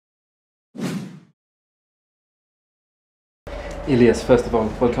Elias, first of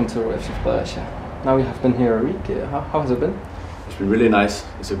all, welcome to FC Fredericia. Now you have been here a week. How has it been? It's been really nice.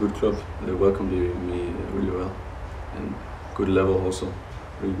 It's a good club. They welcomed me really well, and good level also.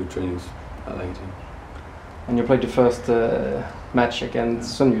 Really good trainings. I like it here. And you played the first match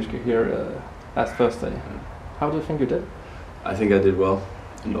against Sønderjyske here last Thursday. Yeah. How do you think you did? I think I did well,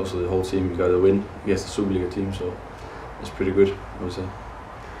 and also the whole team. We got a win against the Superliga team, so it's pretty good, I would say.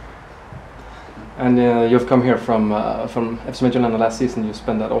 And you've come here from FC Midtjylland last season. You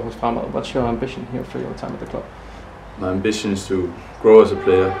spent at Aarhus Fremad. What's your ambition here for your time at the club? My ambition is to grow as a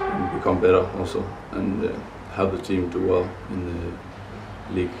player and become better also, and help the team do well in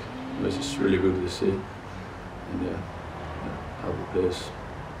the league, which is really good this year. And help the players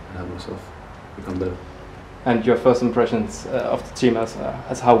and help myself become better. And your first impressions of the team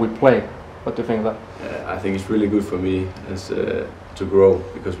as how we play, what do you think of that? I think it's really good for me as to grow,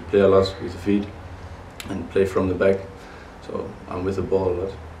 because we play a lot with the feet and play from the back. So I'm with the ball a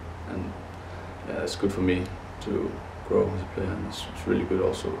lot, and it's good for me to grow as a player, and it's really good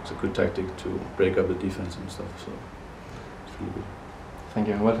also. It's a good tactic to break up the defense and stuff, so it's really good. Thank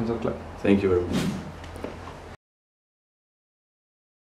you and welcome to the club. Thank you very much.